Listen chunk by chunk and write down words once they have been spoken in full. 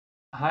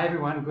Hi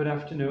everyone, good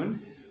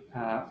afternoon.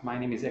 My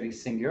name is Eli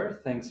Singer.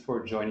 Thanks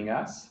for joining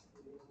us.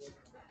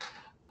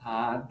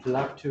 I'd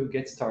love to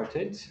get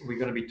started. We're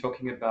going to be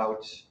talking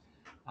about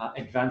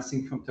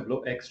advancing from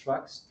Tableau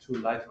extracts to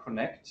Live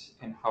Connect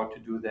and how to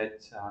do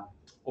that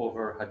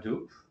over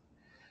Hadoop.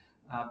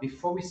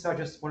 Before we start,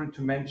 just wanted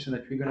to mention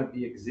that we're going to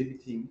be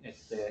exhibiting at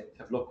the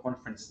Tableau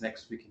conference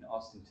next week in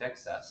Austin,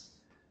 Texas.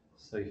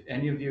 So if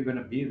any of you are going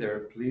to be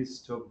there, please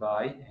stop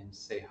by and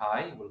say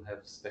hi. We'll have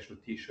special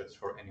t-shirts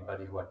for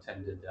anybody who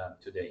attended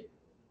today.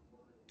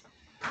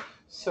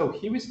 So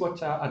here is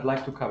what I'd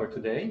like to cover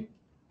today.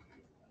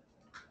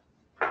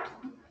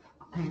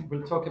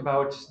 We'll talk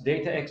about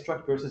data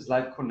extract versus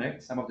Live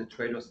Connect, some of the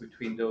trade-offs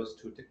between those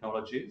two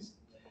technologies.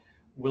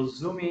 We'll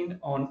zoom in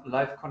on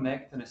Live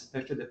Connect and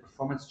especially the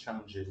performance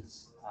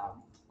challenges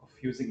of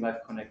using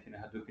Live Connect in a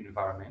Hadoop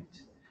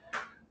environment.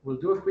 We'll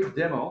do a quick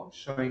demo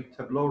showing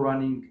Tableau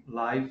running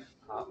live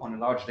on a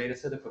large data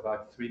set of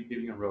about 3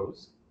 billion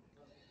rows.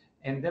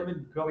 And then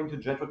we'll go into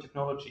Jethro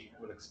technology.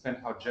 We'll explain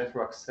how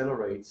Jethro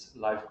accelerates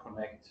Live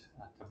Connect,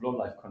 Tableau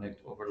Live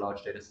Connect over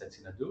large data sets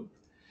in Hadoop,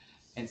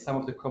 and some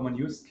of the common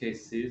use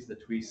cases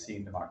that we see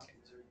in the market.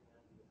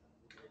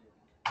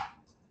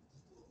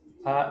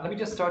 Let me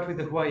just start with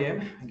who I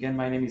am. Again,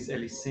 my name is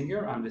Eli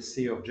Singer. I'm the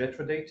CEO of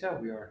Jethro Data.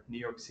 We are New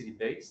York City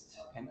based,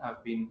 and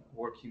I've been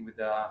working with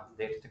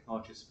data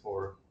technologies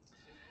for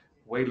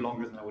way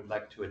longer than I would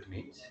like to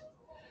admit.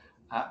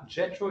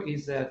 Jethro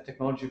is a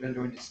technology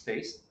vendor in the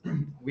space.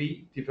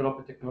 We develop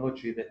a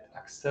technology that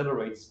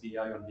accelerates BI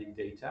on big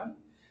data.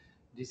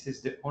 This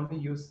is the only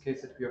use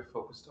case that we are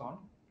focused on.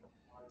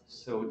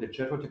 So the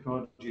Jethro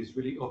technology is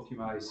really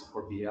optimized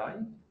for BI.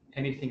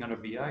 Anything under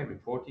BI,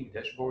 reporting,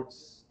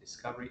 dashboards,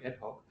 discovery, ad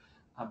hoc.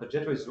 But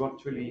Jethro is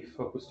not really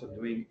focused on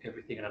doing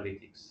everything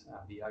analytics.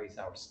 BI is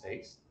our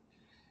space.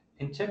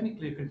 And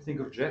technically, you can think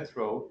of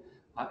Jethro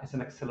as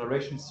an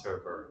acceleration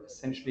server,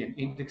 essentially an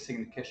indexing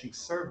and caching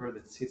server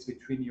that sits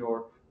between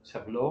your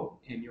Tableau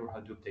and your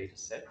Hadoop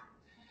dataset.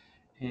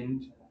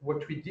 And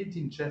what we did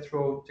in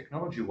Jethro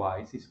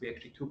technology-wise is we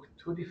actually took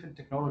two different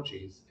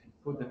technologies and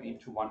put them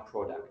into one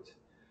product.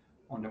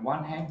 On the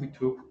one hand, we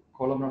took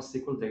columnar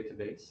SQL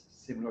database,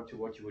 similar to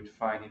what you would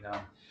find in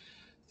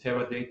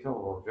Teradata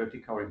or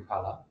Vertica or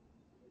Impala.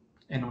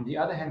 And on the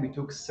other hand, we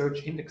took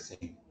search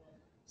indexing,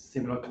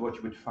 similar to what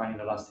you would find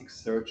in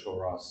Elasticsearch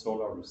or Solr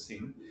or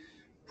Lucene,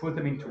 put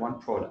them into one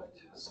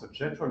product. So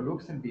Jethro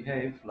looks and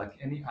behaves like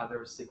any other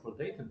SQL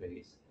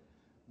database,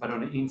 but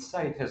on the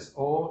inside it has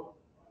all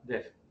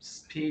the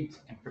speed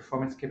and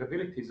performance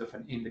capabilities of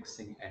an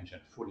indexing engine,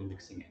 full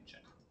indexing engine.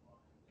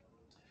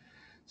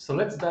 So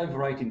let's dive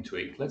right into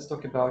it. Let's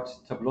talk about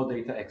Tableau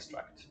data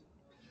extract.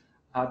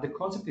 The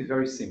concept is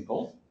very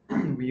simple.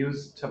 We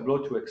use Tableau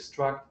to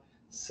extract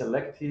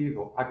selective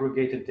or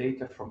aggregated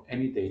data from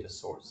any data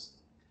source.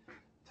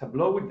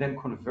 Tableau would then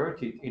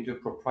convert it into a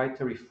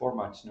proprietary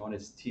format known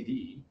as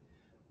TDE,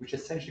 which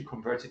essentially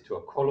converts it to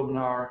a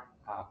columnar,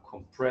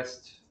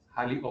 compressed,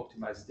 highly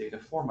optimized data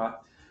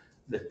format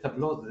that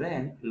Tableau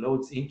then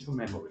loads into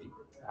memory,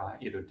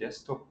 either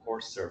desktop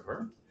or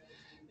server.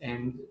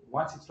 And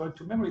once it's loaded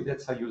to memory,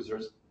 that's how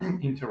users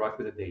interact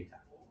with the data.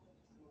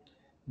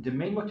 The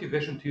main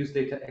motivation to use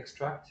data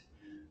extract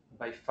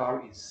by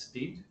far is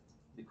speed,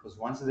 because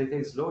once the data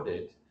is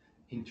loaded,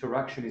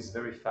 interaction is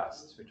very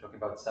fast. We're talking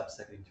about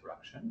sub-second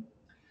interaction.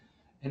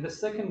 And the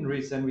second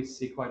reason we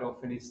see quite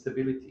often is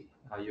stability.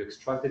 You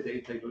extract the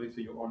data, you load it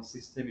to your own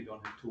system, you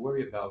don't have to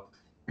worry about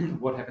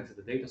what happens to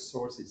the data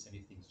source, is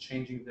anything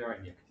changing there,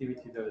 any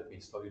activity there that may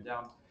slow you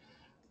down.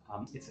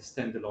 It's a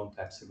standalone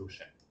type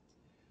solution.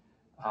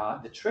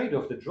 The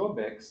trade-off, the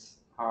drawbacks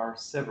are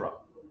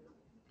several.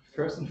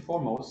 First and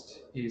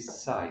foremost is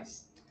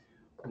size.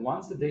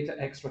 Once the data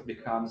extract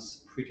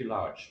becomes pretty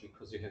large,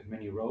 because you have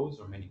many rows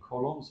or many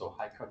columns or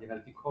high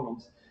cardinality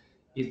columns,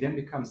 it then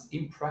becomes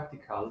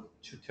impractical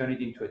to turn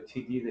it into a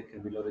TD that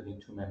can be loaded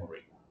into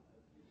memory.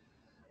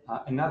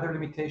 Another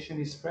limitation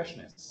is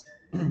freshness.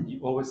 You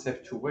always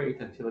have to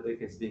wait until the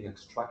data is being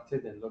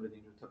extracted and loaded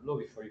into Tableau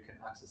before you can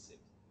access it.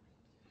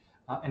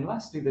 And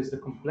lastly, there's the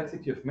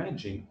complexity of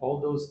managing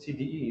all those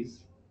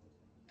TDEs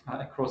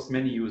across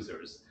many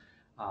users.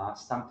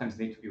 Sometimes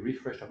need to be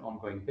refreshed on an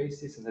ongoing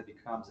basis, and that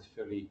becomes a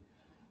fairly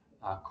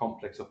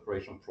complex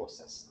operational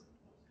process.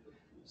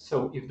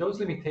 So if those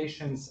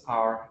limitations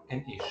are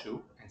an issue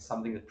and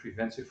something that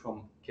prevents you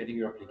from getting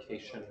your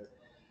application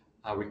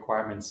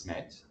requirements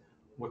met,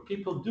 what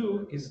people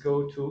do is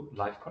go to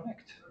Live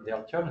Connect, the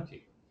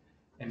alternative.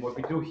 And what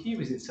we do here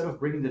is instead of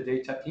bringing the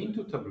data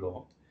into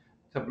Tableau,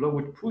 Tableau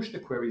would push the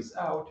queries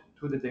out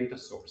to the data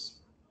source.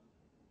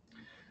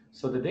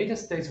 So the data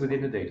stays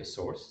within the data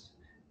source.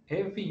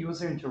 Every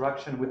user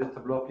interaction with the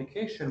Tableau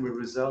application will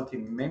result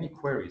in many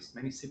queries,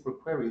 many SQL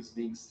queries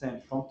being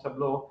sent from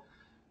Tableau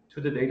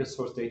to the data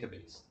source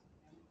database.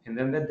 And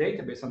then that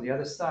database on the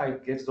other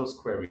side gets those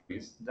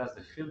queries, does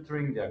the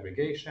filtering, the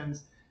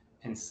aggregations,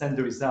 and send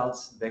the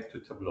results back to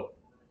Tableau.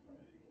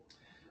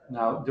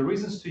 Now, the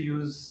reasons to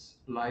use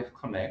Live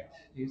Connect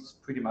is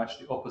pretty much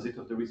the opposite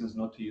of the reasons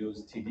not to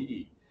use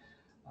TDE.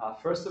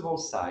 First of all,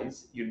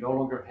 size. You no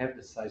longer have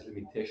the size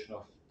limitation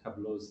of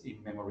Tableau's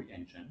in-memory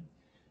engine.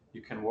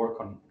 You can work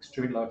on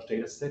extremely large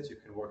data sets. You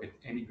can work at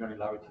any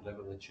granularity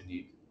level that you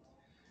need.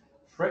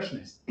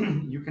 Freshness.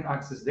 You can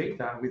access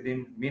data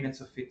within minutes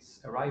of its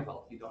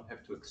arrival. You don't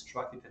have to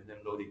extract it and then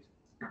load it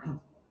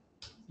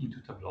into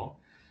Tableau.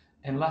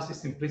 And lastly,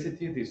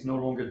 simplicity. There's no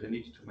longer the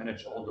need to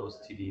manage all those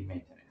TD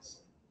maintenance.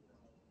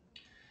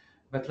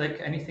 But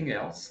like anything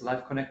else,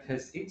 Live Connect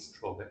has its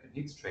drawback and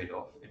its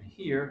trade-off, and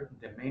here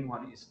the main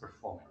one is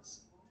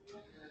performance.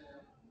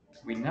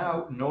 We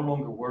now no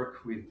longer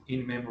work with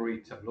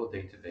in-memory Tableau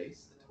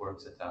database that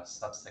works at a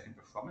sub-second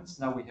performance.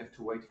 Now we have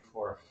to wait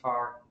for a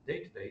far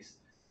database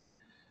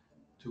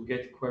to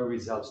get query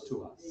results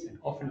to us, and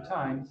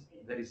oftentimes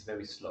that is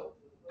very slow.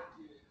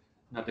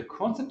 Now the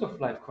concept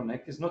of Live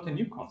Connect is not a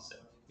new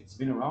concept. It's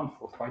been around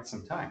for quite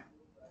some time.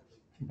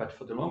 But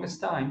for the longest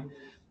time,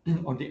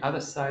 on the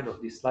other side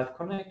of this Live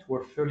Connect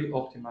were fairly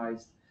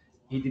optimized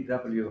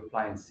EDW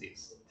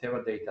appliances,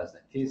 Teradata,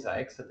 Netezza,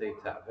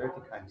 Exadata,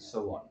 Vertica, and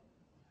so on.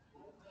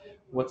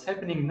 What's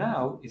happening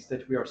now is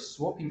that we are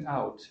swapping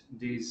out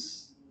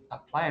these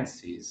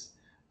appliances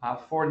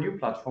for a new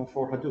platform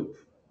for Hadoop.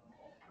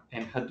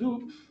 And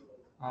Hadoop,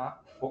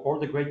 for all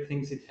the great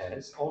things it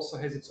has, also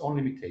has its own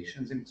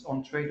limitations and its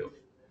own trade-off.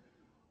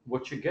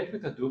 What you get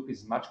with Hadoop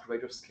is much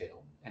greater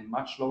scale and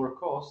much lower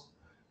cost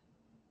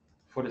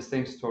for the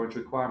same storage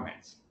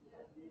requirements.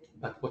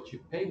 But what you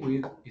pay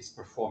with is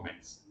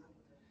performance.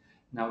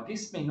 Now,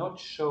 this may not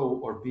show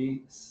or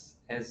be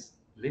as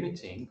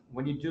limiting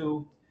when you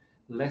do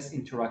less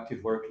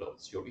interactive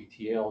workloads, your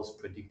ETLs,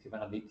 predictive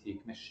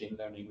analytics, machine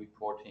learning,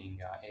 reporting,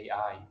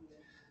 AI.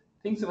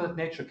 Things of that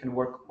nature can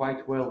work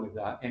quite well with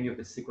any of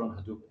the SQL and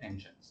Hadoop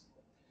engines.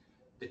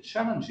 The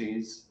challenge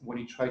is when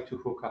you try to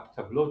hook up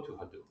Tableau to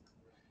Hadoop.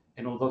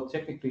 And although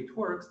technically it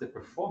works, the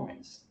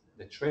performance,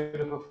 the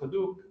trade-off of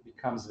Hadoop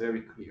becomes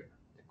very clear.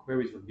 The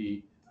queries will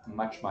be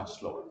much, much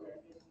slower.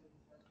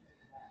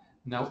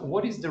 Now,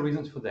 what is the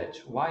reason for that?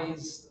 Why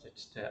is that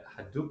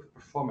the Hadoop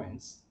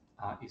performance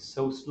is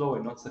so slow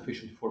and not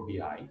sufficient for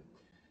BI?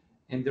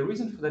 And the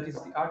reason for that is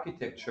the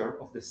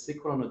architecture of the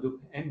SQL and Hadoop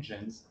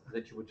engines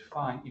that you would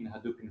find in a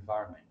Hadoop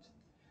environment.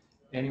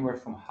 Anywhere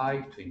from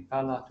Hive to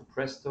Impala to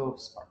Presto,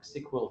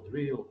 SparkSQL,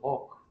 Drill,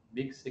 Hawk,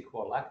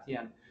 BigSQL,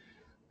 Actian.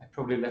 I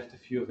probably left a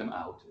few of them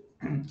out.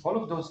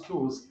 All of those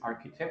tools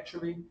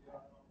architecturally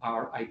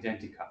are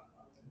identical.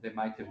 They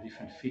might have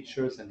different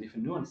features and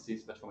different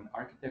nuances, but from an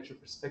architecture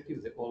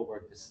perspective, they all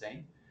work the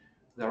same.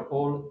 They're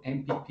all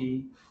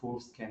MPP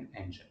full scan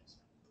engines.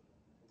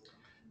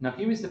 Now,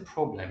 here is the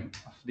problem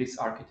of this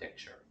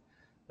architecture.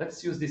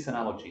 Let's use this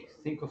analogy.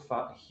 Think of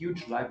a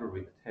huge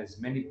library that has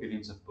many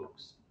billions of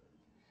books.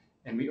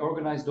 And we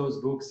organize those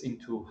books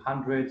into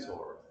hundreds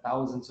or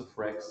thousands of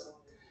racks.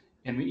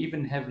 And we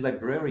even have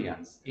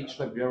librarians. Each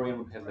librarian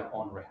would have their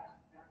own rack.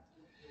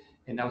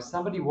 And now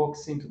somebody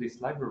walks into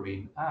this library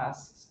and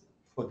asks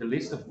for the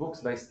list of books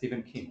by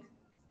Stephen King.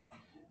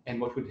 And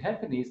what would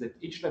happen is that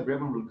each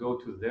librarian will go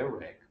to their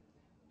rack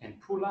and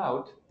pull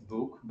out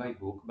book by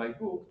book by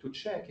book to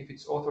check if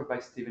it's authored by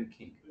Stephen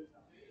King.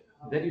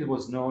 That it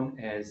was known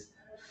as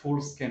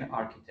full scan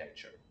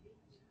architecture.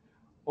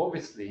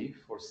 Obviously,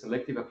 for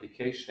selective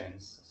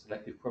applications,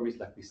 selective queries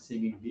like we're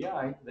seeing in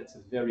BI, that's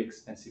a very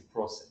expensive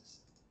process.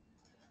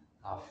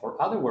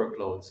 For other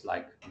workloads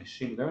like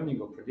machine learning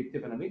or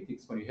predictive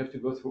analytics, when you have to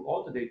go through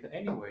all the data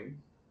anyway,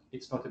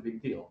 it's not a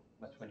big deal.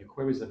 But when your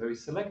queries are very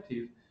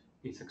selective,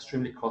 it's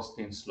extremely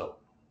costly and slow.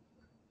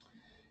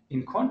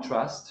 In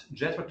contrast,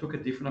 Jethro took a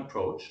different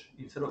approach.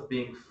 Instead of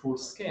being full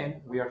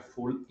scan, we are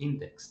full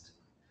indexed.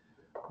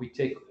 We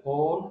take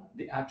all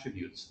the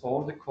attributes,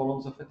 all the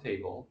columns of a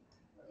table,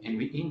 and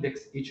we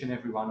index each and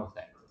every one of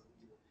them.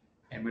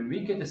 And when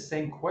we get the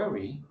same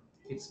query,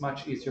 it's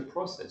much easier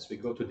process. We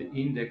go to the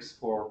index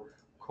for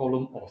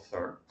column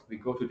author, we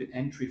go to the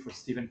entry for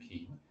Stephen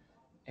King,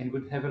 and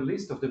we'd have a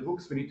list of the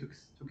books we need to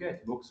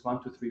get, books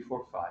 1, 2, 3,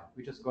 4, 5.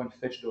 We just go and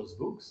fetch those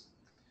books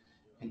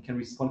and can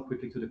respond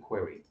quickly to the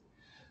query.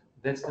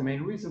 That's the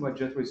main reason why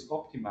Jethro is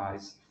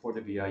optimized for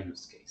the BI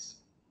use case.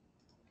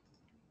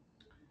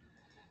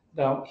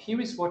 Now, here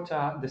is what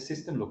the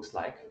system looks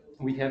like.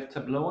 We have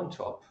Tableau on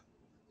top,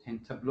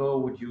 and Tableau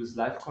would use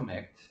Live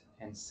Connect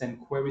and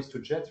send queries to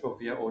Jethro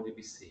via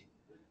ODBC.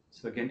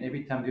 So again,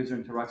 every time the user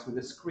interacts with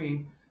the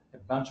screen, a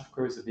bunch of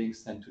queries are being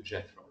sent to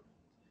Jethro.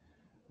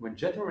 When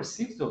Jethro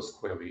receives those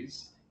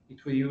queries,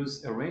 it will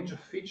use a range of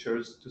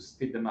features to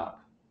speed them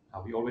up.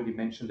 We already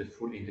mentioned the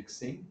full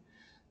indexing.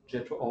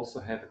 Jethro also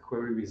has a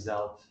query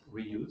result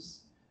reuse,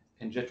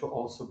 and Jethro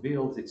also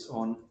builds its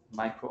own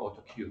micro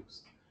auto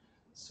queues.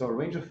 So a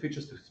range of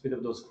features to speed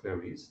up those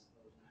queries.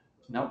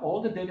 Now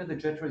all the data that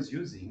Jethro is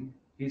using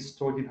is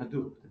stored in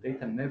Hadoop. The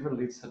data never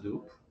leaves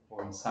Hadoop,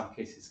 or in some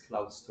cases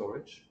cloud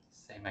storage,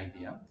 same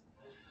idea.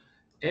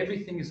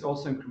 Everything is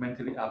also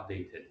incrementally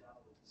updated.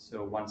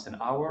 So once an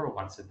hour, or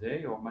once a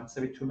day, or once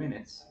every 2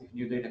 minutes, if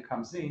new data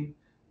comes in,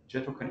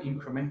 Jethro can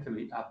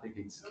incrementally update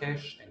its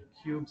cache and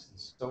cubes and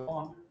so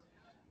on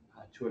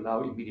to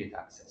allow immediate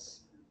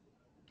access.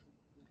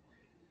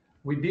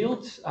 We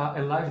built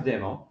a live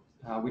demo,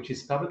 which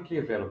is publicly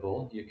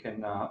available. You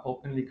can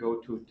openly go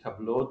to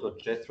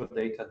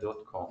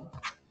tableau.jethrodata.com.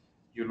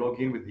 You log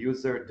in with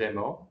user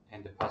demo,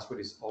 and the password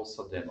is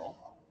also demo.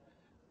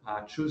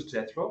 Choose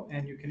Jethro,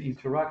 and you can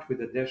interact with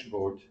the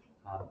dashboard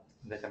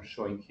that I'm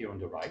showing here on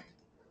the right.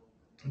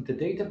 The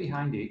data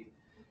behind it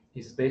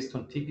is based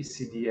on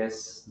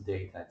TPCDS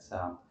data. It's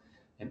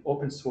an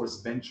open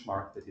source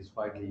benchmark that is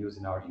widely used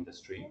in our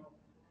industry.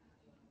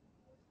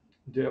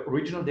 The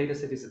original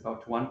dataset is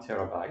about 1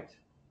 terabyte.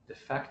 The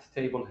fact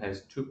table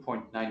has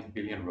 2.9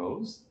 billion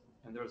rows,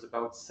 and there's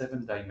about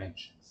 7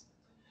 dimensions.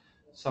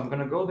 So I'm going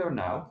to go there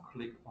now,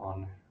 click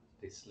on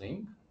this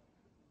link,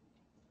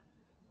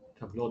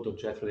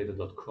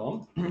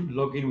 tableau.jethrodata.com,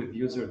 log in with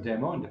user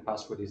demo, and the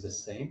password is the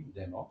same,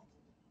 demo.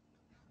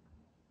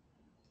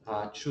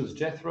 Choose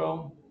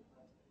Jethro,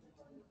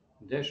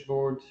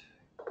 dashboard,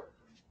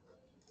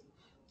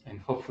 and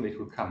hopefully it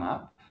will come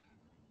up.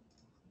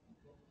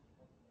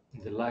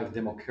 The live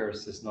demo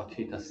curse has not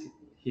hit us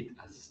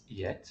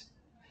yet.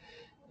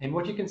 And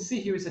what you can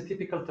see here is a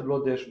typical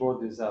Tableau dashboard.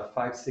 There's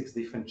 5-6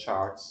 different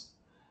charts.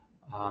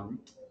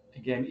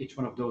 Again, each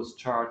one of those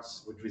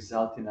charts would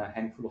result in a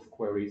handful of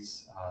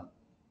queries,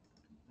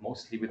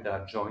 mostly with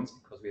joins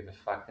because we have a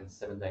fact and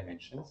 7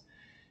 dimensions.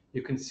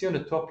 You can see on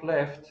the top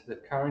left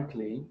that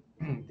currently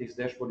this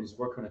dashboard is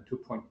working on a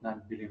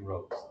 2.9 billion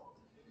rows.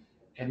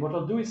 And what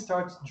I'll do is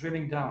start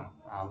drilling down.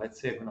 Let's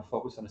say I'm going to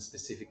focus on a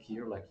specific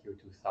year, like year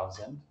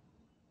 2000.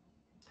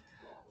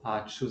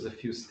 Choose a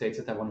few states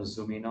that I want to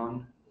zoom in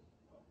on.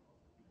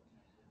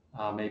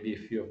 Maybe a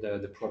few of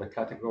the product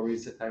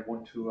categories that I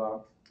want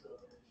to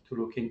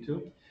look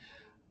into.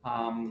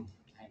 I know,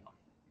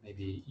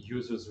 maybe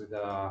users with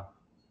a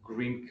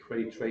green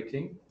credit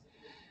rating.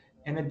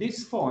 And at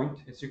this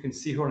point, as you can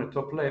see here on the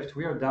top left,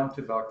 we are down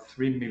to about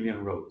 3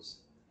 million rows.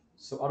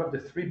 So out of the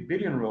 3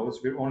 billion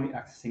rows, we're only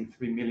accessing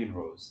 3 million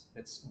rows.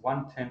 That's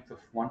 1/10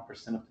 of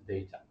 1% of the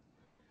data.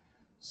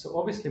 So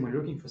obviously, when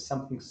you're looking for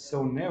something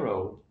so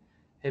narrow,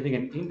 having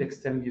an index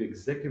telling you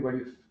exactly where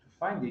you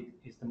find it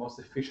is the most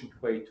efficient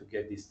way to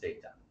get this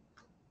data.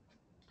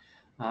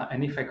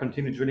 And if I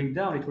continue drilling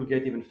down, it will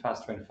get even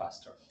faster and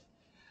faster.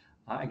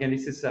 Again,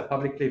 this is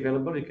publicly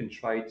available. You can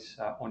try it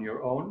on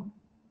your own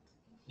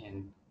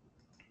and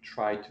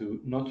try to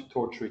not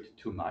torture it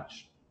too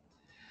much.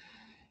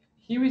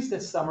 Here is the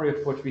summary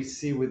of what we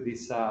see with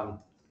this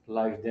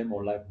live demo,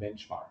 live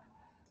benchmark.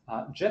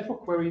 Jethro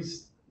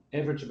queries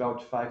average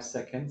about 5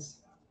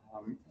 seconds.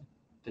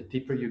 The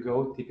deeper you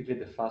go, typically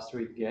the faster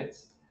it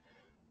gets.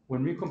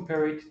 When we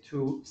compare it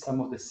to some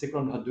of the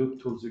SQL and Hadoop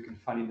tools you can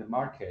find in the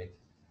market,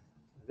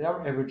 they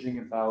are averaging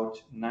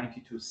about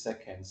 92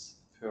 seconds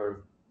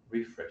per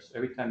refresh.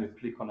 Every time you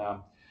click on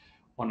a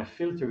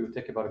filter, it will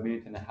take about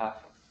 1.5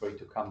 minutes for it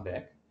to come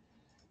back.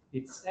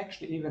 It's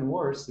actually even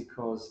worse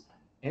because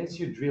as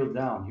you drill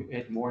down, you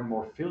add more and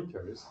more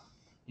filters.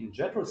 In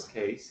Jethro's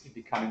case, it's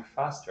becoming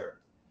faster.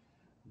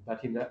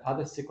 But in the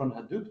other SQL and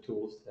Hadoop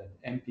tools, the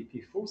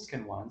MPP full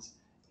scan ones,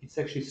 it's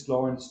actually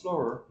slower and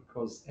slower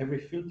because every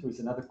filter is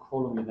another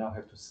column you now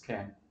have to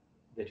scan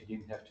that you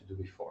didn't have to do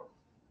before.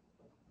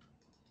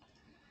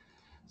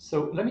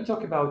 So let me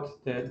talk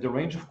about the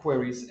range of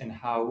queries and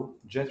how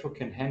Jethro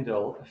can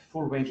handle a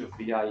full range of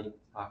BI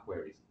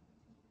queries.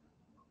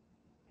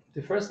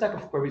 The first type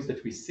of queries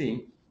that we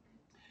see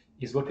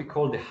is what we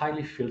call the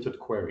highly filtered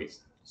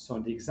queries. So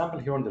in the example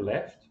here on the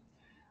left,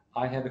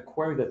 I have a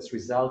query that's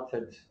result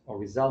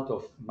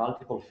of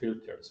multiple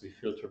filters. We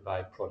filter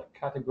by product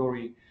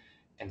category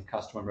and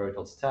customer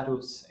marital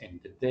status and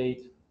the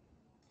date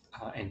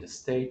and the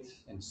state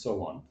and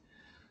so on.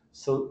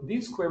 So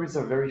these queries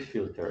are very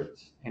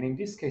filtered, and in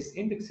this case,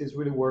 indexes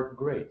really work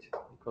great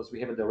because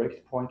we have a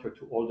direct pointer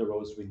to all the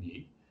rows we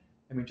need,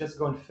 and we just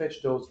go and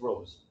fetch those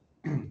rows.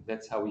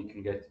 That's how we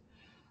can get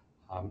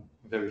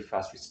very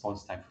fast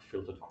response time for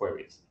filtered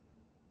queries.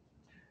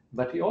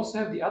 But we also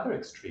have the other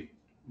extreme.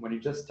 When you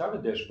just start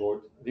a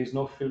dashboard, there's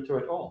no filter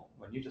at all.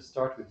 When you just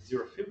start with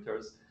 0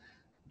 filters,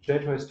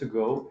 Jethro has to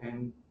go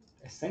and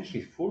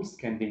essentially full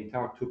scan the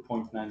entire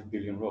 2.9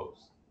 billion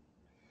rows.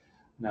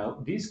 Now,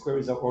 these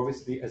queries are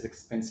obviously as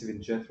expensive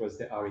in Jethro as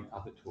they are in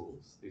other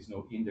tools. There's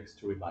no index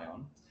to rely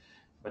on.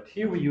 But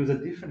here we use a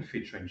different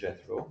feature in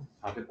Jethro,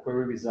 the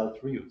query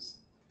result reuse.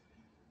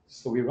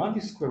 So we run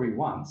this query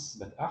once,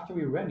 but after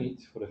we run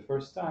it for the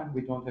first time,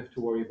 we don't have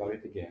to worry about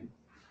it again.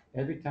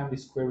 Every time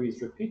this query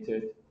is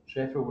repeated,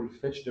 Jethro will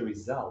fetch the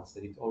results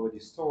that it already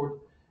stored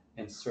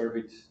and serve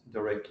it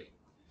directly.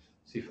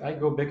 So if I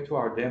go back to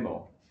our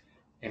demo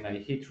and I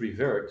hit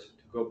revert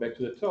to go back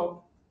to the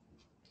top,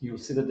 you'll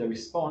see that the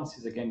response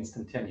is again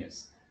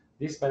instantaneous.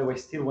 This, by the way,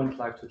 still went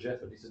live to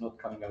Jethro. This is not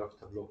coming out of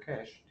Tableau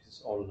cache. This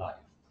is all live.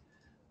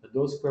 But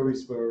those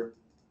queries were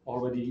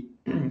already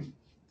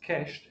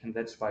cached, and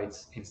that's why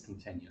it's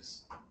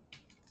instantaneous.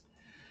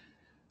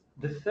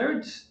 The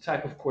third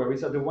type of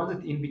queries are the ones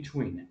that in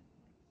between.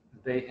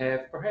 They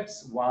have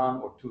perhaps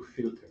 1 or 2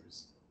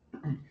 filters.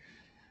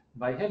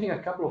 By having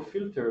a couple of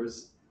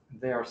filters,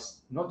 they are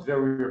not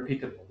very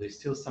repeatable. There's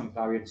still some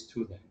variance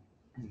to them.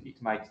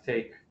 It might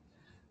take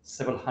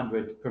several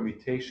hundred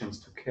permutations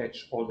to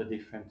catch all the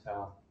different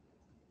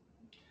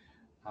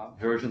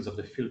versions of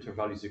the filter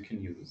values you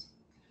can use.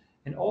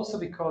 And also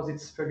because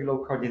it's fairly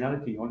low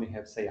cardinality, you only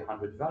have, say,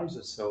 100 values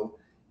or so,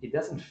 it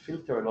doesn't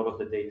filter a lot of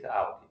the data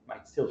out. It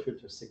might still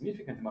filter a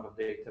significant amount of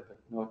data, but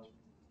not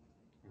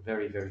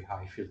very, very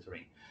high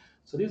filtering.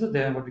 So these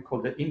are what we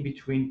call the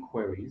in-between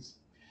queries.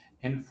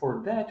 And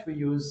for that, we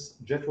use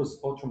Jethro's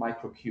auto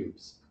micro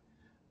cubes.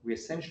 We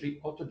essentially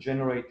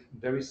auto-generate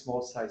very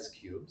small size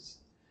cubes.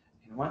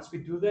 And once we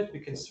do that, we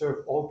can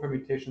serve all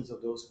permutations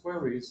of those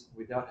queries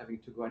without having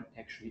to go and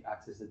actually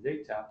access the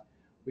data.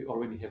 We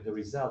already have the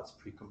results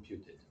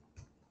pre-computed.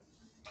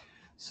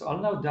 So I'll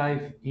now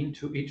dive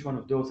into each one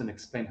of those and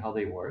explain how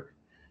they work.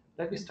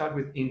 Let me start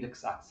with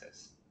index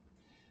access.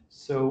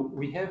 So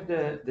we have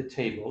the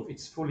table,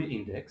 it's fully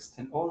indexed,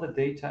 and all the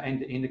data and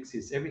the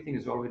indexes, everything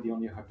is already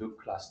on your Hadoop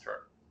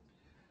cluster.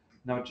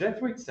 Now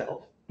Jethro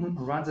itself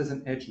runs as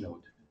an edge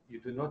node. You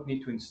do not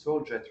need to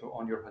install Jethro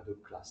on your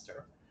Hadoop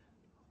cluster.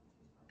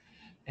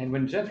 And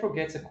when Jethro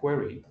gets a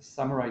query,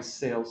 summarize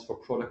sales for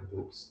product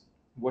books,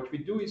 what we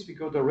do is we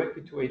go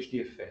directly to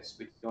HDFS.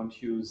 We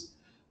don't use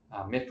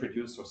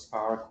MapReduce or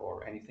Spark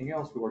or anything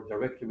else. We work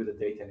directly with the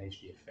data in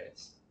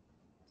HDFS.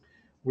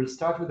 We'll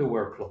start with the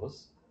where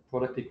clause,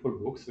 product equal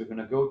books. We're going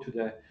to go to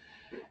the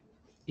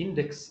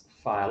index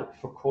file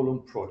for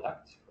column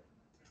product.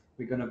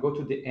 We're going to go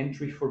to the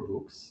entry for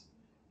books,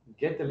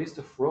 get the list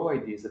of row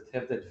IDs that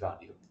have that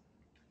value.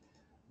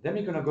 Then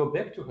we're going to go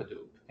back to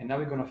Hadoop, and now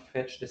we're going to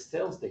fetch the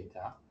sales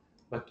data,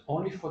 but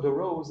only for the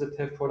rows that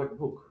have product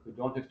book. We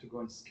don't have to go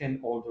and scan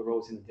all the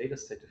rows in the data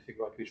set to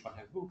figure out which one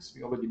have books.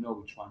 We already know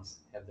which ones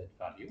have that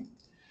value.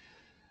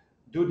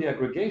 Do the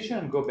aggregation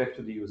and go back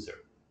to the user.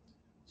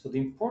 So the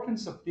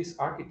importance of this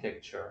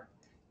architecture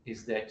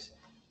is that,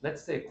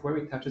 let's say a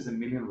query touches 1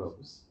 million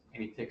rows,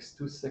 and it takes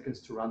 2 seconds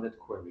to run that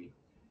query.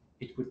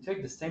 It would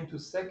take the same 2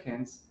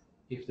 seconds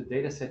if the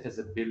data set has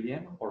 1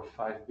 billion or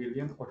 5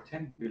 billion or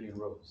 10 billion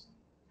rows,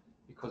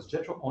 because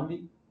Jethro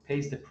only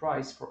pays the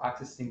price for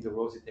accessing the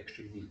rows it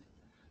actually needs.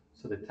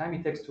 So the time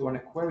it takes to run a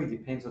query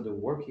depends on the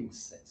working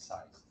set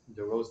size,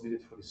 the rows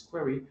needed for this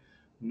query,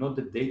 not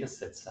the data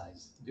set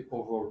size, the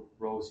overall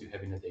rows you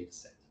have in a data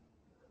set.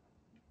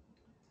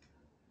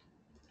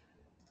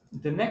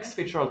 The next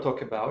feature I'll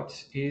talk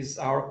about is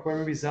our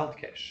query result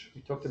cache.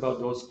 We talked about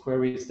those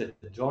queries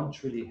that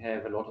don't really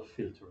have a lot of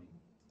filtering.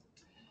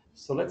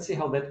 So let's see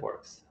how that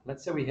works.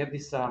 Let's say we have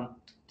this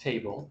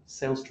table,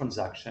 sales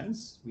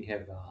transactions. We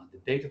have the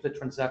date of the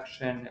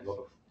transaction, a lot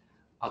of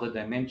other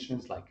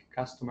dimensions like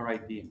customer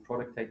ID and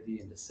product ID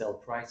and the sale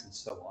price and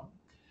so on.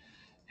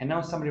 And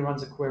now somebody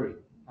runs a query,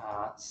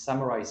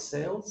 summarize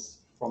sales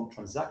from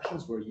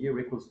transactions where year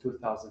equals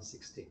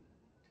 2016.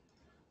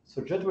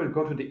 So Jethro will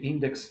go to the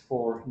index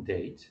for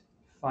date,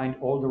 find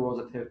all the rows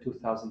that have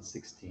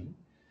 2016,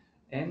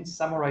 and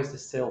summarize the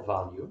sale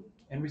value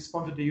and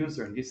respond to the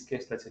user. In this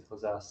case, let's say it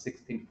was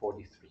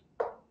 1643.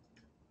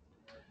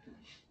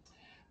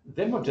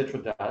 Then what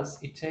Jethro does,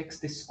 it takes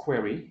this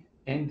query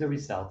and the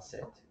result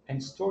set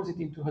and stores it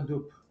into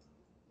Hadoop,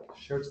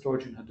 shared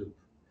storage in Hadoop.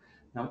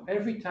 Now,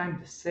 every time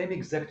the same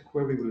exact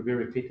query will be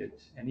repeated,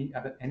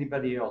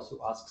 anybody else who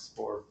asks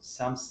for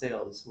some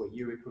sales where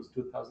year equals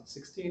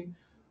 2016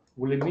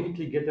 will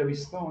immediately get a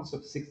response of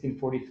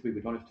 1643.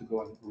 We don't have to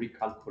go and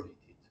recalculate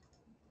it.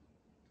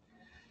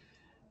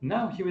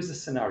 Now, here is a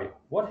scenario.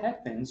 What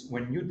happens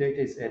when new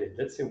data is added?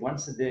 Let's say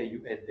once a day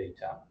you add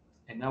data,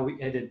 and now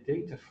we added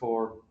data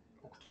for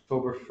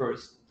October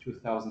 1st,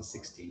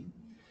 2016,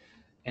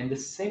 and the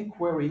same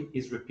query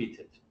is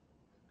repeated.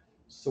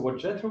 So what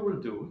Jethro will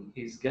do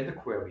is get a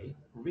query,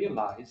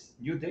 realize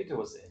new data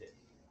was added.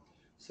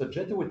 So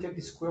Jethro will take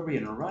this query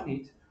and run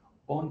it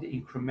on the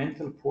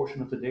incremental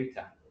portion of the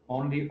data,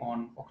 only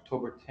on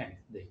October 10th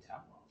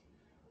data.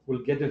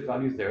 We'll get the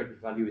value there, the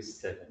value is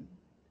 7.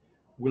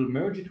 We'll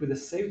merge it with the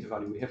saved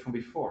value we have from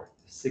before,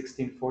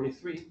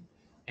 1643,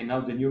 and now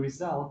the new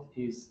result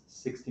is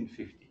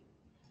 1650.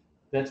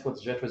 That's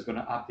what Jethro is going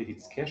to update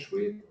its cache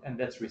with, and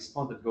that's the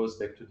response that goes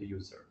back to the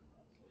user.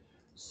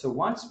 So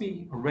once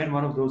we ran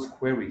one of those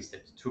queries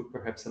that took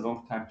perhaps a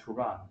long time to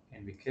run,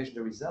 and we cache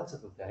the results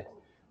out of that,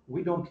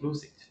 we don't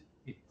lose it.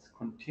 It's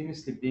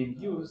continuously being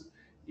used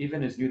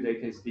even as new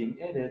data is being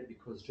added,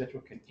 because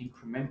Jethro can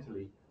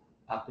incrementally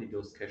update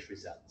those cache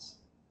results.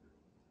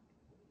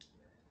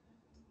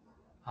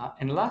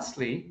 And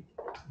lastly,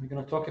 we're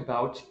going to talk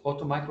about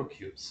auto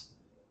microcubes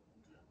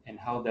and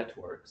how that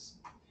works.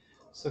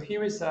 So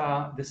here is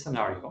the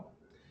scenario.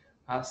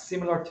 A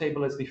similar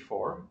table as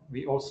before.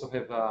 We also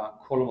have a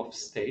column of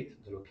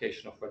state, the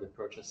location of where the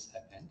purchase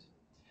happened.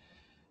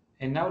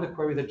 And now the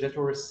query that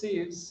Jethro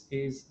receives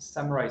is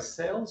summarize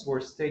sales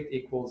where state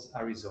equals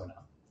Arizona.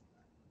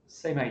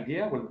 Same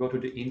idea, we'll go to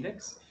the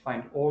index,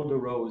 find all the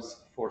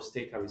rows for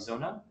state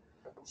Arizona,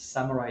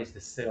 summarize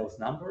the sales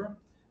number,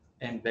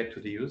 and back to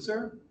the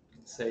user.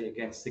 Say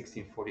again,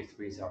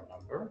 1643 is our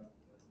number.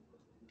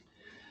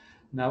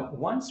 Now,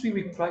 once we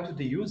reply to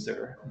the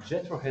user,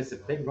 Jethro has a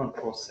background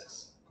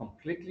process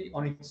completely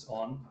on its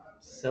own,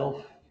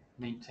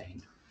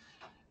 self-maintained,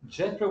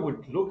 Jethro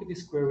would look at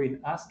this query and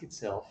ask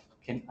itself,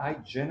 can I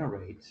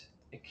generate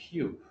a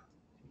cube,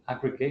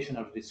 aggregation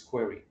out of this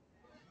query?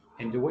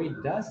 And the way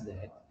it does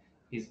that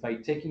is by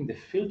taking the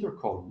filter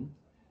column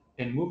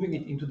and moving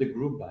it into the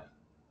group by.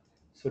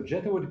 So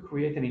Jethro would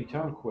create an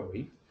internal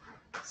query,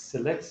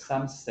 select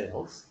some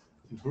cells,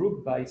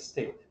 group by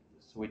state.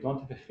 So we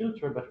don't have a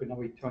filter, but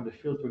we turn the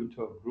filter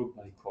into a group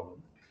by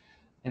column.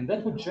 And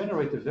that would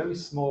generate a very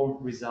small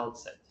result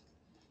set.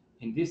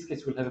 In this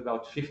case, we'll have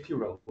about 50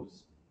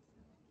 rows.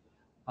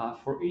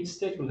 For each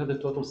state, we'll have the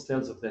total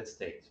cells of that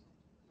state.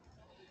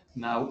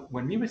 Now,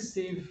 when we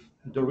receive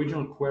the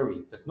original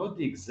query, but not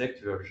the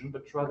exact version,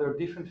 but rather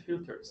different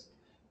filters,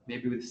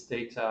 maybe with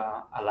state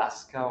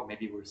Alaska, or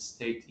maybe with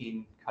state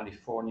in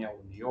California or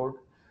New York,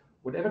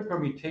 whatever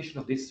permutation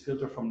of this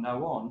filter from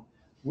now on,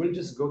 we'll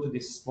just go to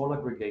this small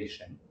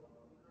aggregation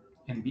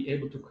and be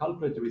able to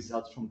calculate the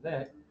results from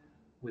that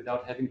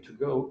without having to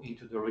go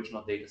into the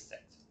original data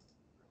set.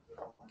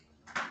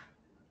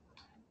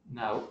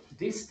 Now,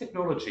 this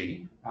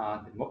technology,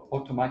 the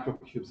auto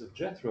microcubes of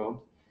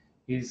Jethro,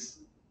 is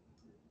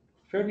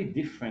fairly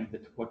different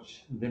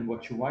than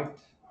what you might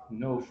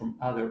know from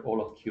other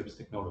all-of-cubes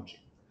technology.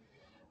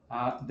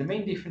 The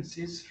main difference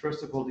is,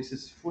 first of all, this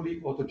is fully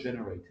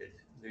auto-generated.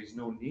 There is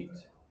no need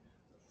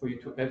for you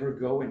to ever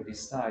go and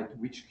decide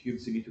which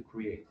cubes you need to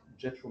create.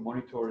 Jethro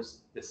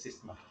monitors the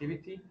system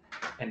activity,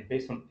 and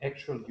based on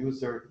actual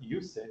user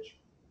usage,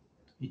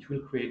 it will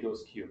create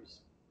those cubes.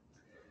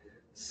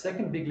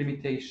 Second big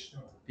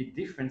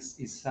difference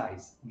is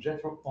size.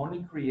 Jethro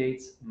only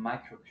creates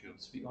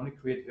microcubes. We only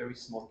create very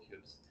small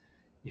cubes.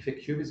 If a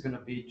cube is going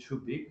to be too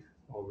big,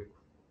 or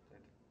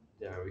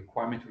the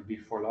requirement will be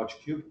for a large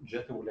cube,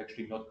 Jethro will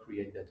actually not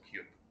create that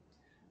cube.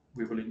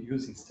 We will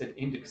use instead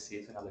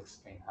indexes, and I'll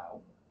explain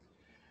how.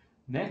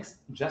 Next,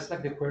 just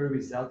like the query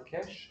result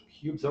cache,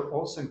 cubes are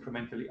also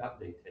incrementally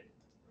updated.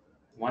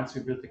 Once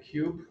we built a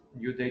cube,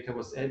 new data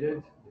was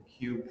added, the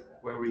cube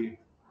query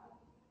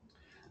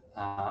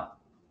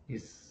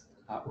is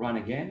run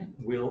again.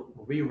 We'll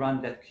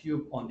rerun that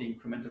cube on the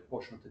incremental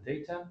portion of the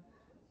data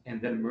and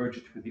then merge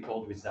it with the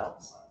old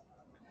results.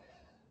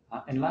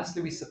 And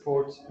lastly, we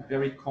support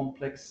very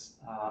complex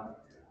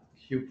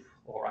cube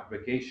or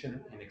aggregation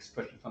and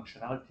expression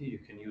functionality. You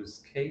can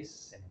use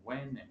case and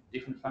when and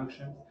different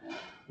functions.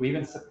 We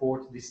even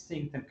support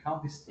distinct and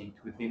count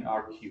distinct within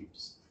our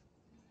cubes.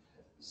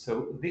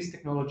 So this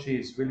technology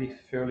is really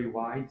fairly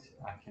wide.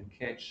 I can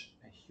catch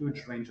a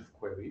huge range of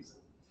queries.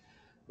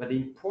 But the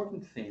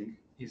important thing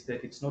is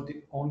that it's not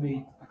the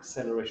only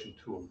acceleration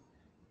tool.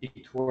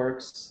 It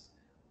works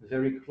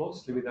very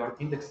closely with our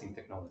indexing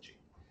technology.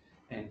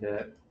 And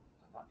the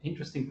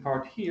interesting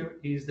part here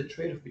is the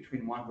trade-off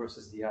between one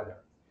versus the other.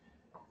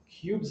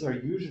 Cubes are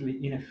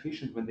usually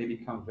inefficient when they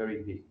become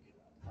very big.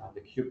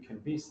 The cube can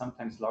be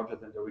sometimes larger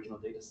than the original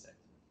data set.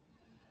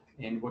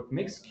 And what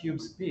makes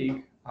cubes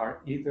big are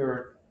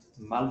either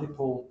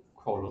multiple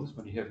columns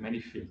when you have many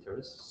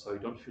filters, so you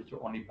don't filter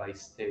only by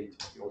state,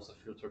 but you also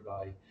filter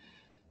by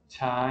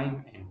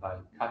time and by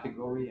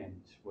category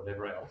and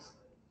whatever else.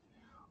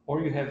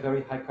 Or you have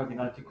very high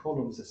cardinality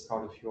columns as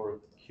part of your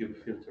cube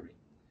filtering.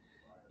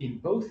 In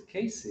both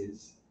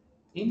cases,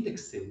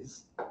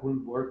 indexes will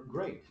work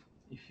great.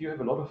 If you have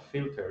a lot of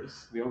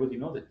filters, we already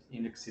know that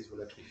indexes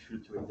will actually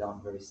filter it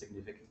down very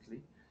significantly.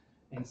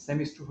 And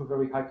same is true for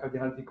very high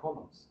cardinality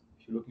columns.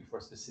 If you're looking for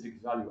a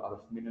specific value out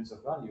of millions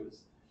of values,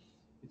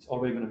 it's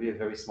already going to be a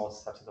very small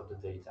subset of the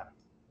data.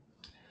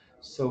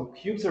 So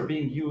cubes are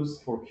being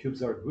used for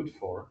cubes are good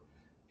for,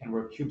 and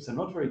where cubes are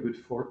not very good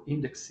for,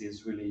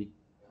 indexes really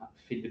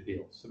fit the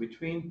bill. So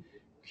between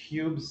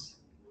cubes,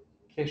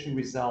 caching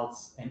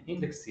results, and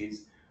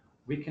indexes,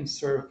 we can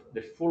serve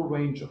the full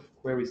range of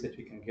queries that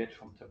we can get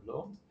from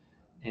Tableau,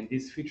 and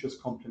these features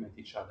complement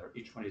each other.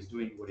 Each one is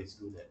doing what it's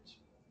good at.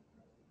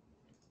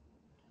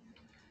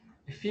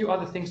 A few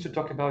other things to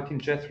talk about in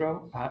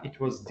Jethro. It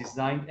was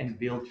designed and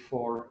built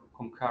for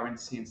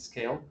concurrency and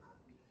scale.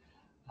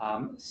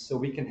 So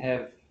we can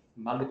have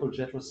multiple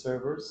Jethro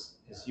servers.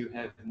 As you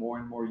have more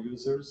and more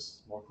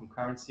users, more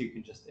concurrency, you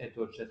can just add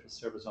those Jethro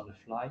servers on the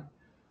fly.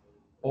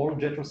 All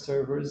Jethro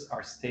servers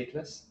are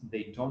stateless.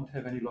 They don't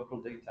have any local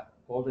data.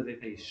 All the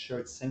data is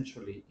shared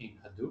centrally in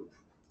Hadoop.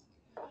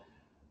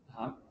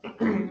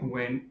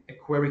 When a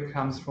query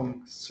comes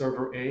from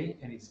server A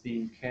and it's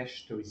being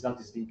cached, the result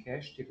is being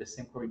cached. If the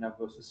same query now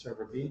goes to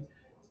server B,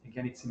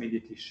 again, it's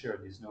immediately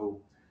shared. There's no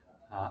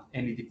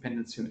any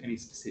dependency on any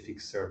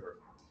specific server.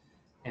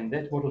 And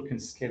that model can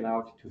scale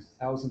out to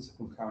thousands of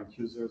concurrent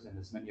users and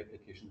as many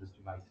applications as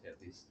you might have.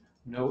 There's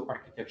no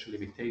architectural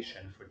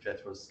limitation for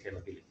Jethro's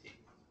scalability.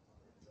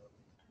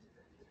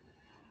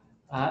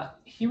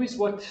 Here is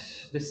what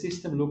the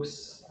system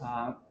looks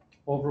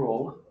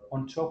overall.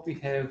 On top, we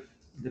have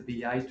the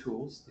BI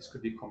tools. This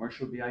could be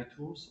commercial BI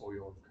tools or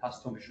your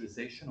custom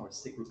visualization or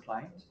SQL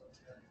client.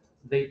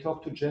 They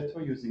talk to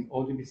Jethro using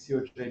ODBC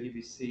or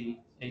JDBC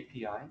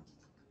API.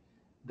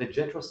 The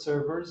Jethro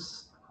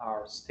servers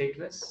are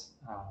stateless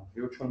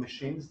virtual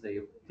machines. They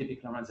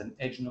typically run as an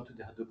edge node to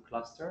the Hadoop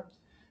cluster.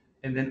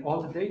 And then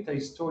all the data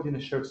is stored in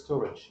a shared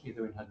storage,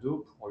 either in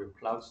Hadoop or your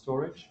cloud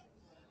storage.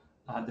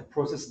 The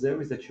process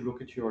there is that you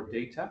look at your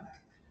data.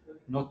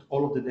 Not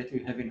all of the data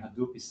you have in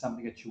Hadoop is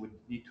something that you would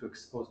need to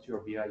expose to your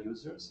BI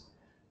users.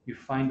 You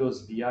find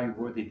those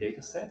BI-worthy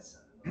data sets.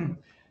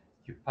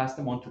 You pass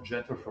them on to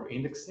Jethro for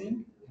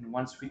indexing, and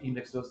once we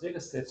index those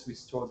data sets, we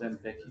store them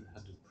back in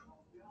Hadoop.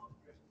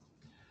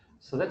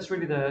 So that's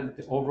really the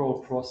overall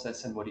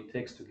process and what it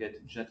takes to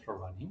get Jethro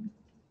running.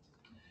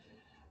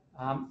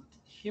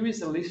 Here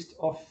is a list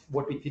of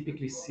what we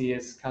typically see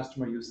as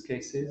customer use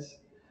cases.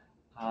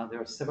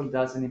 There are several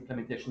dozen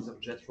implementations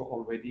of Jethro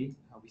already.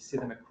 We see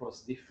them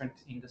across different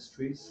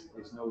industries.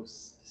 There's no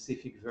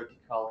specific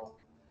vertical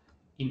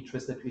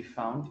interest that we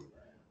found.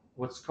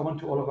 What's common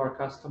to all of our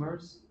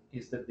customers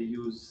is that they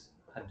use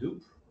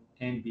Hadoop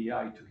and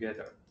BI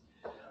together.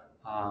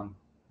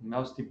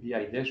 Mostly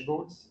BI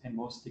dashboards and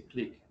mostly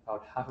Click.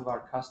 About half of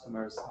our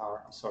customers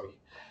are,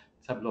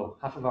 Tableau.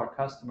 Half of our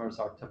customers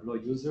are Tableau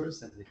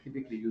users, and they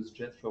typically use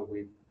Jethro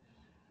with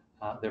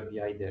their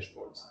BI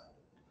dashboards.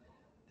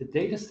 The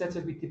data sets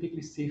that we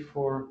typically see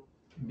for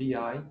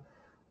BI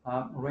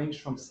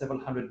range from several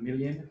hundred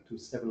million to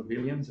several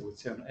billions. I would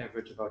say on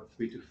average about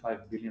 3 to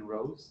 5 billion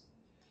rows.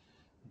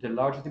 The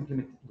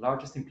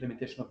largest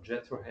implementation of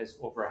Jethro has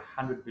over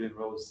 100 billion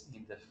rows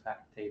in the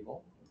fact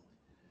table.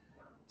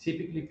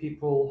 Typically,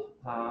 people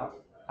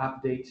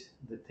update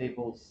the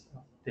tables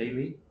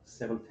daily,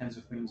 several tens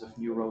of millions of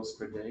new rows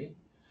per day.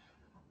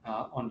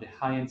 On the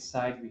high-end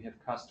side, we have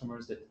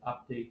customers that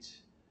update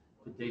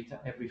the data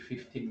every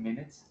 15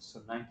 minutes,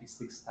 so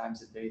 96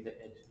 times a day they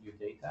add new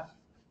data.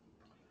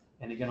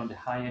 And again, on the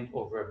high end,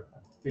 over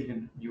 1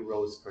 billion new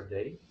rows per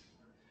day.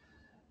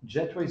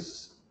 Jethro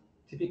is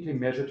typically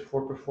measured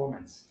for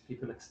performance.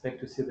 People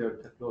expect to see their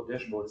Tableau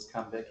dashboards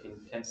come back in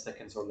 10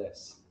 seconds or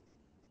less.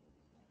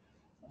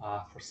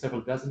 For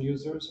several dozen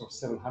users or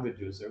several hundred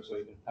users or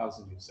even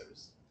 1,000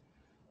 users.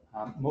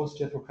 Most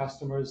Jethro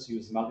customers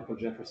use multiple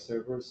Jethro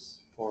servers,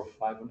 4 or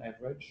 5 on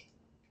average.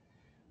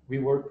 We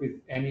work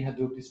with any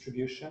Hadoop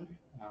distribution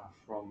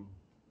from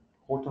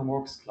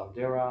Hortonworks,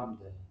 Cloudera,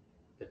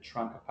 the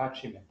trunk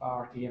Apache,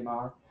 MapR,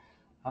 EMR,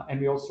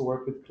 and we also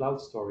work with cloud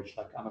storage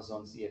like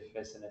Amazon's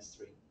EFS and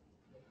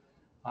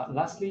S3.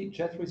 Lastly,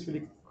 Jethro is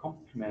really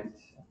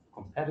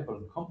compatible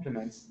and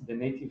complements the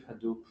native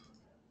Hadoop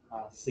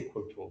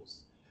SQL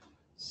tools.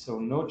 So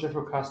no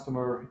Jethro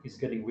customer is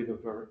getting rid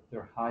of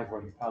their Hive or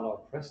Impala or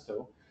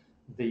Presto.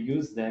 They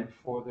use them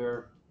for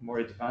their more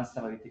advanced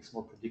analytics,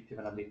 more predictive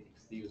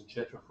analytics. They use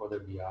Jethro for their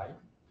BI.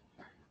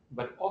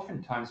 But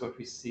oftentimes what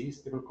we see is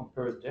people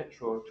compare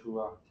Jethro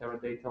to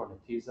Teradata or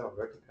Netezza or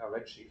Vertica or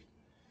Redshift,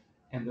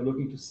 and they're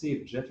looking to see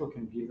if Jethro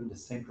can give them the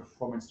same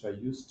performance they're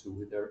used to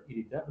with their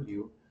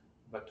EDW,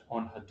 but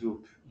on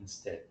Hadoop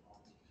instead.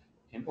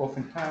 And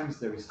oftentimes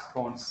the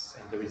response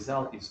and the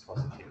result is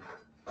positive.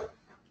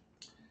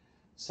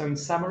 So in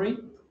summary,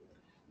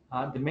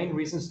 the main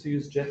reasons to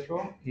use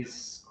Jethro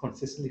is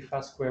consistently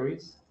fast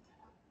queries.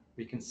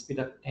 We can speed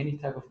up any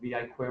type of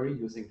BI query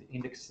using the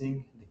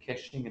indexing, the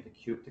caching, and the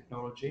cube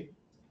technology.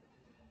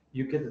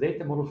 You get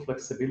data model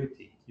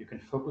flexibility. You can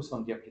focus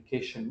on the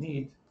application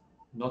need,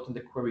 not on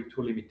the query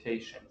tool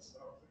limitations.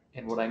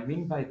 And what I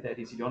mean by that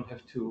is you don't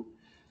have to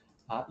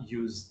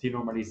use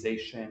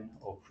denormalization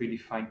or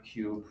predefined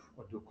cube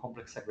or do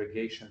complex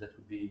aggregation that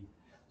would be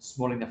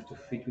small enough to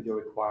fit with your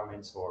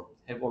requirements or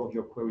have all of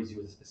your queries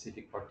use a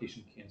specific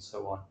partition key and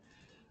so on.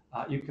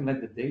 You can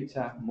let the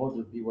data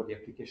model be what the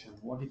application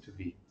wants it to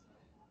be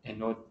and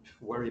not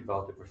worry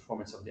about the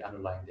performance of the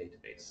underlying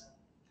database.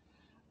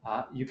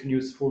 You can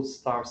use full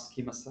star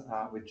schemas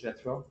with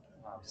Jethro,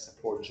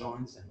 support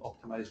joins and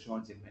optimize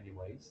joins in many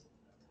ways.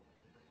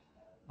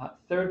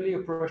 Thirdly,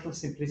 operational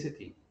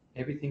simplicity.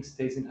 Everything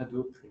stays in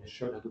Hadoop, in a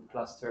shared Hadoop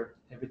cluster.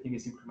 Everything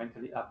is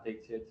incrementally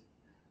updated.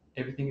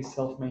 Everything is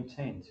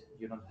self-maintained.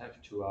 You don't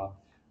have to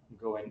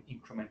go and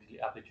incrementally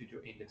update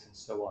your index and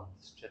so on.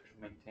 Jethro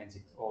maintains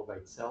it all by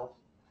itself.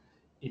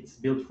 It's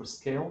built for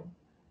scale,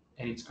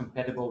 and it's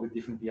compatible with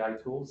different BI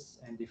tools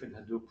and different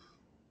Hadoop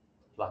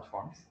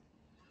platforms.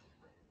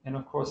 And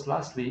of course,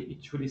 lastly,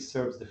 it really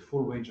serves the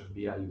full range of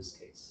BI use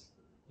case.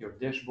 Your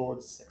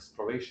dashboards,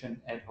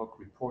 exploration, ad hoc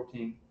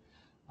reporting.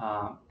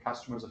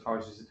 Customers of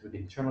ours use it with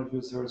internal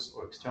users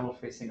or external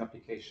facing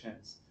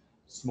applications.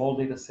 Small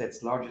data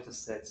sets, large data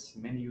sets,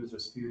 many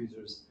users, few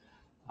users,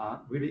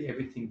 really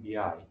everything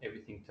BI,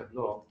 everything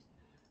Tableau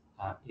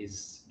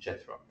is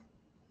Jethro.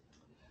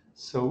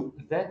 So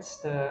that's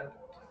the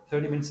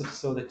 30 minutes or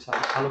so that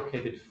I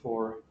allocated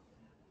for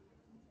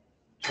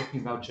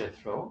talking about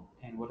Jethro.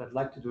 And what I'd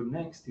like to do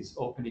next is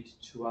open it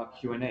to a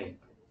Q&A.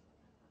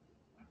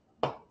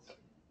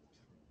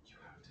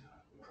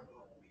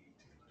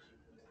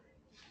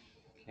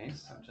 Okay,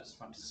 so I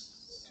just want to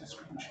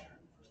screen share.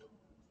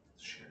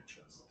 Share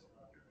just.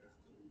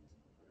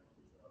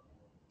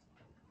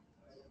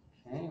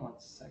 Okay, 1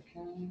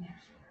 second.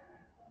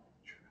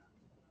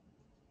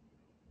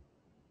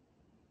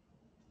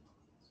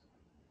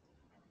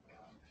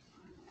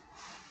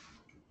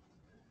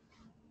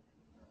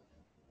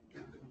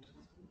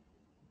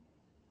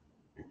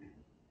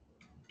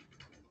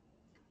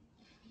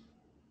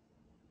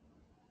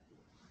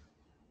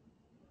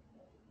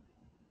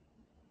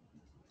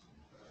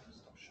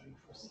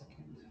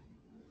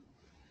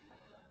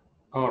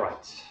 All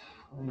right,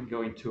 let me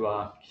go into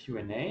a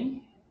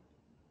Q&A.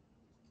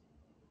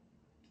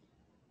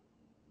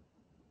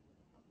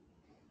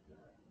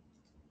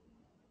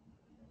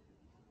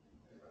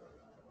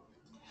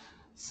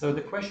 So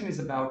the question is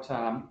about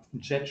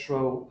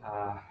Jethro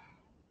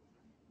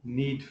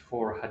need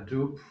for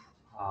Hadoop,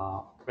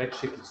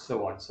 Redshift, and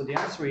so on. So the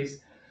answer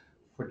is,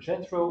 for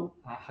Jethro,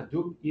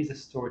 Hadoop is a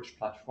storage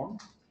platform.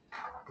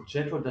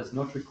 Jethro does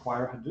not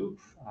require Hadoop.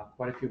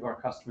 Quite a few of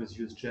our customers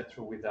use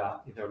Jethro with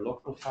either a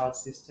local file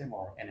system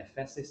or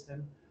NFS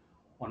system.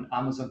 On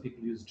Amazon,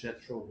 people use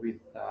Jethro with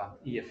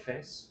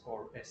EFS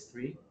or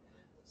S3.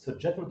 So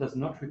Jethro does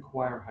not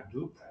require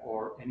Hadoop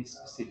or any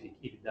specific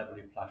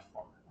EDW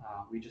platform.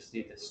 We just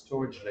need a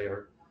storage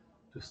layer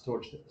to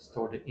store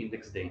the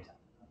index data.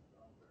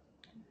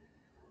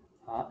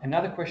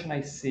 Another question I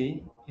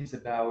see is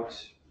about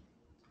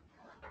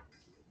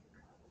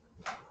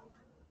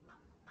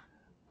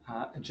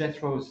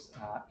Jethro's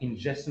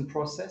ingestion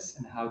process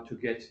and how to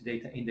get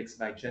data indexed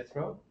by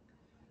Jethro.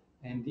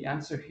 And the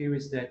answer here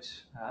is that,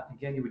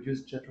 again, you would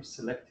use Jethro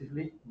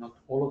selectively. Not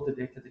all of the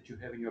data that you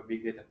have in your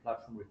big data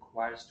platform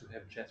requires to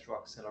have Jethro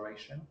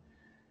acceleration.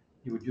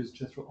 You would use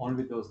Jethro only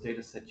with those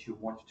data sets you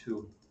want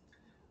to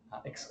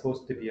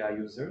expose to the BI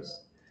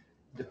users.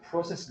 The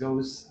process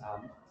goes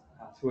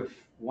through a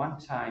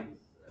one-time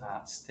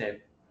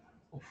step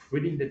of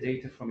reading the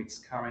data from its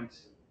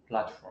current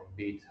platform,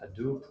 be it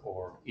Hadoop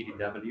or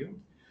EDW.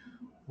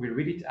 We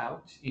read it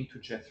out into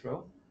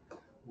Jethro.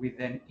 We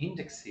then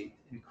index it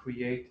and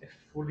create a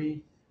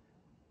fully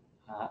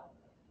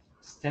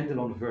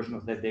standalone version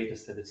of that data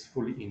set that's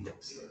fully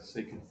indexed. So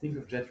you can think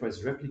of Jethro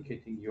as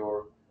replicating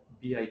your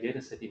BI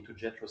dataset into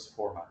Jethro's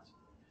format.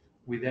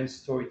 We then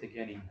store it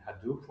again in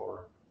Hadoop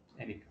or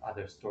any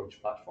other storage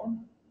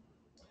platform.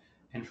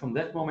 And from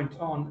that moment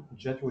on,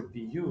 Jethro would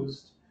be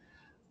used,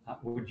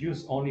 would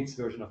use only its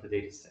version of the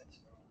dataset.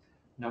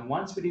 Now,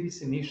 once we do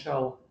this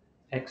initial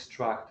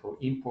extract or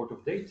import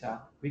of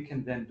data, we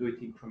can then do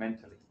it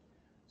incrementally.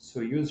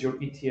 So use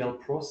your ETL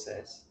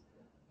process,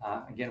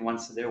 again,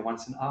 once a day,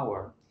 once an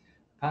hour,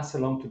 pass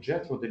along to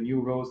Jethro the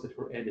new rows that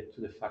were added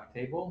to the fact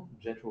table.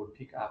 Jethro will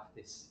pick up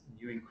this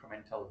new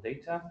incremental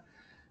data,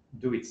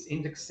 do its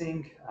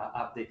indexing,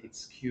 update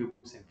its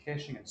cubes and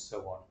caching, and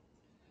so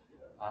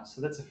on.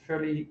 So that's a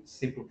fairly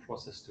simple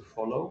process to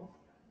follow.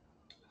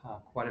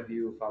 Quite a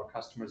few of our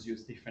customers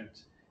use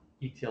different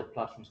ETL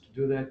platforms to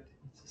do that.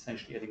 It's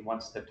essentially adding one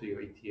step to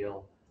your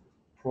ETL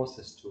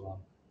process to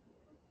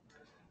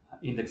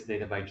index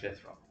data by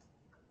Jethro.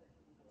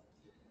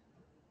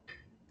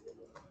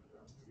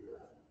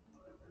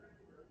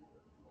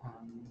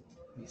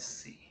 Let me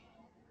see.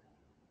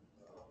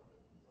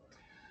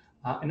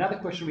 Another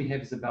question we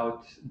have is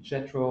about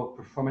Jethro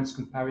performance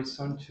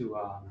comparison to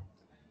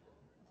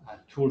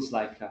tools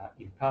like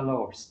Impala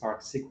or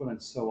SparkSQL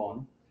and so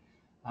on.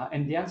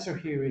 And the answer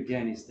here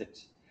again is that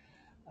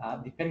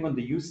depending on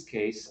the use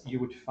case, you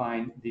would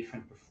find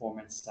different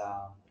performance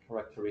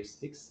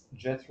characteristics.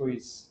 Jethro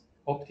is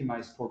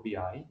optimized for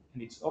BI,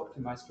 and it's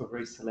optimized for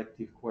very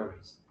selective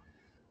queries.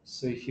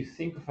 So if you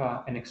think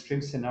of an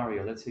extreme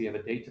scenario, let's say you have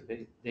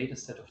a data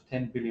set of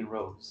 10 billion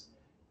rows,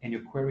 and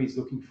your query is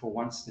looking for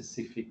one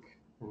specific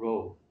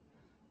row,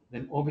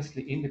 then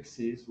obviously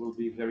indexes will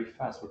be very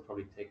fast, will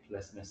probably take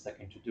less than a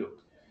second to do.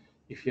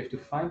 If you have to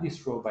find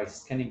this row by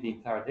scanning the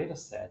entire data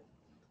set,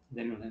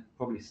 then you'll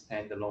probably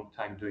spend a long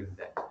time doing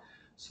that.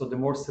 So the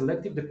more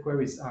selective the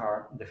queries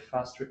are, the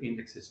faster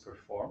indexes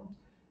perform.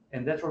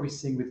 And that's what we're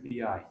seeing with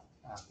BI.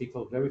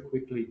 People very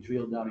quickly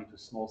drill down into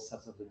small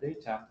sets of the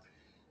data,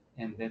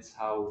 and that's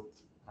how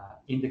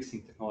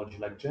indexing technology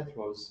like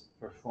Jethro's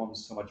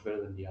performs so much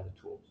better than the other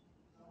tools.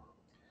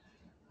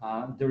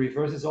 The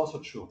reverse is also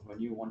true.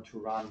 When you want to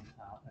run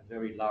a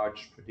very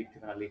large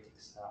predictive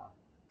analytics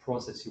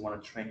process, you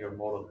want to train your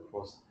model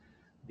across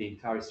the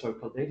entire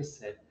historical data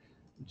set,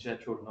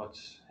 Jethro will not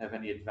have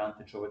any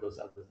advantage over those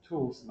other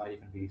tools, might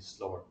even be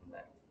slower than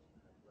that.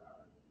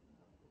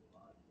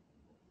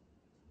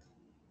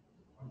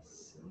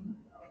 Let's see.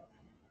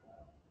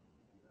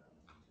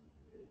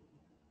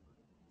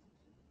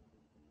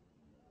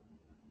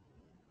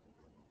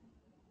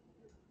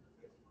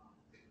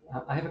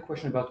 I have a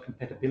question about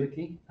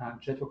compatibility.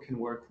 Jethro can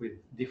work with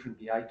different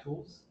BI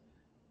tools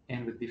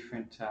and with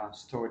different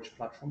storage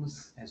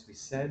platforms, as we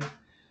said.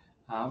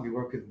 We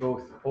work with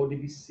both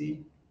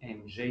ODBC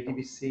and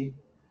JDBC.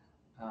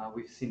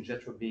 We've seen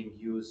Jethro being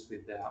used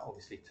with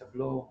obviously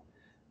Tableau,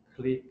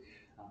 Click,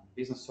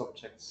 business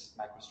objects,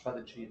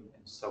 MicroStrategy,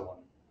 and so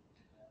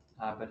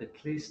on. But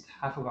at least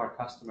half of our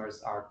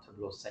customers are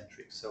Tableau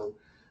centric. So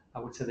I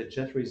would say that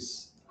Jethro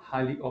is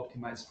highly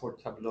optimized for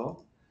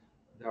Tableau.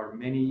 There are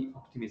many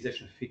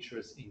optimization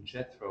features in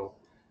Jethro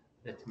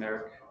that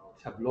make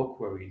Tableau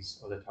queries,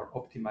 or that are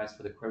optimized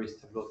for the queries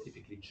Tableau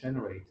typically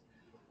generate,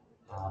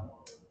 that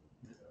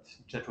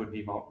Jethro would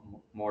be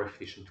more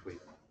efficient with.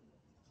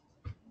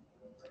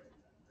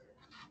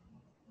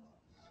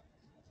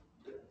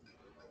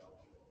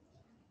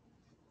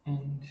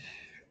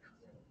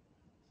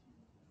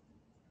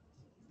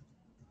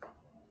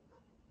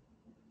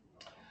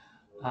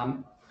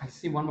 And I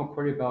see one more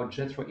query about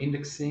Jethro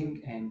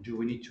indexing and do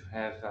we need to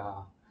have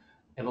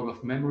a lot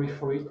of memory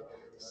for it?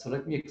 So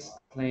let me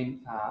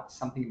explain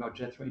something about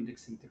Jethro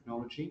indexing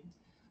technology.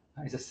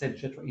 As I said,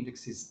 Jethro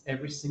indexes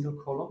every single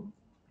column.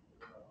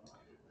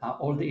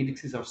 All the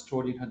indexes are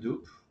stored in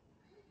Hadoop,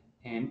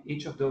 and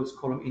each of those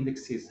column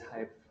indexes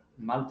have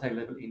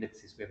multi-level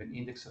indexes. We have an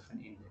index of an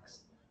index.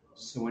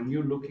 So when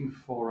you're looking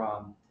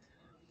for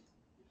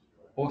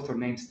author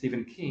named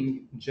Stephen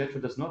King,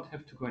 Jethro does not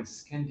have to go and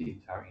scan the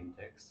entire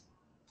index.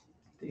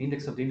 The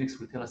index of the index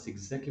will tell us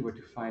exactly where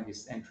to find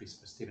these entries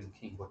for Stephen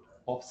King, what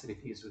offset it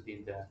is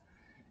within the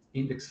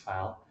index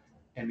file,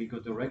 and we go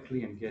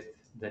directly and get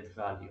that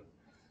value.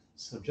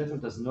 So Jethro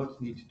does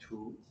not need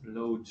to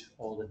load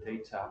all the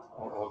data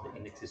or all the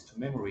indexes to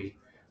memory.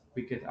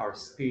 We get our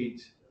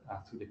speed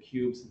through the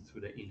cubes and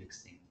through the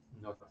indexing,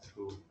 not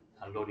through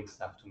loading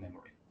stuff to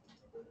memory.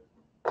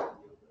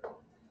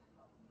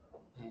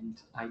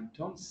 And I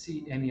don't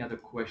see any other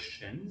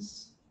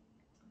questions.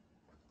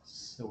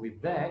 So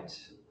with that,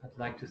 I'd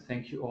like to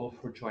thank you all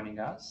for joining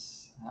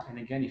us. And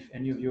again, if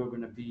any of you are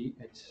going to be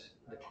at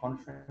the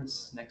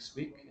conference next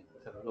week,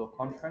 at the Tableau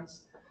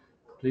conference,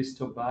 please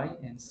stop by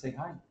and say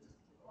hi.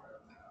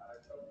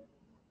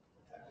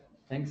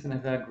 Thanks and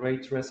have a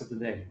great rest of the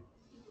day.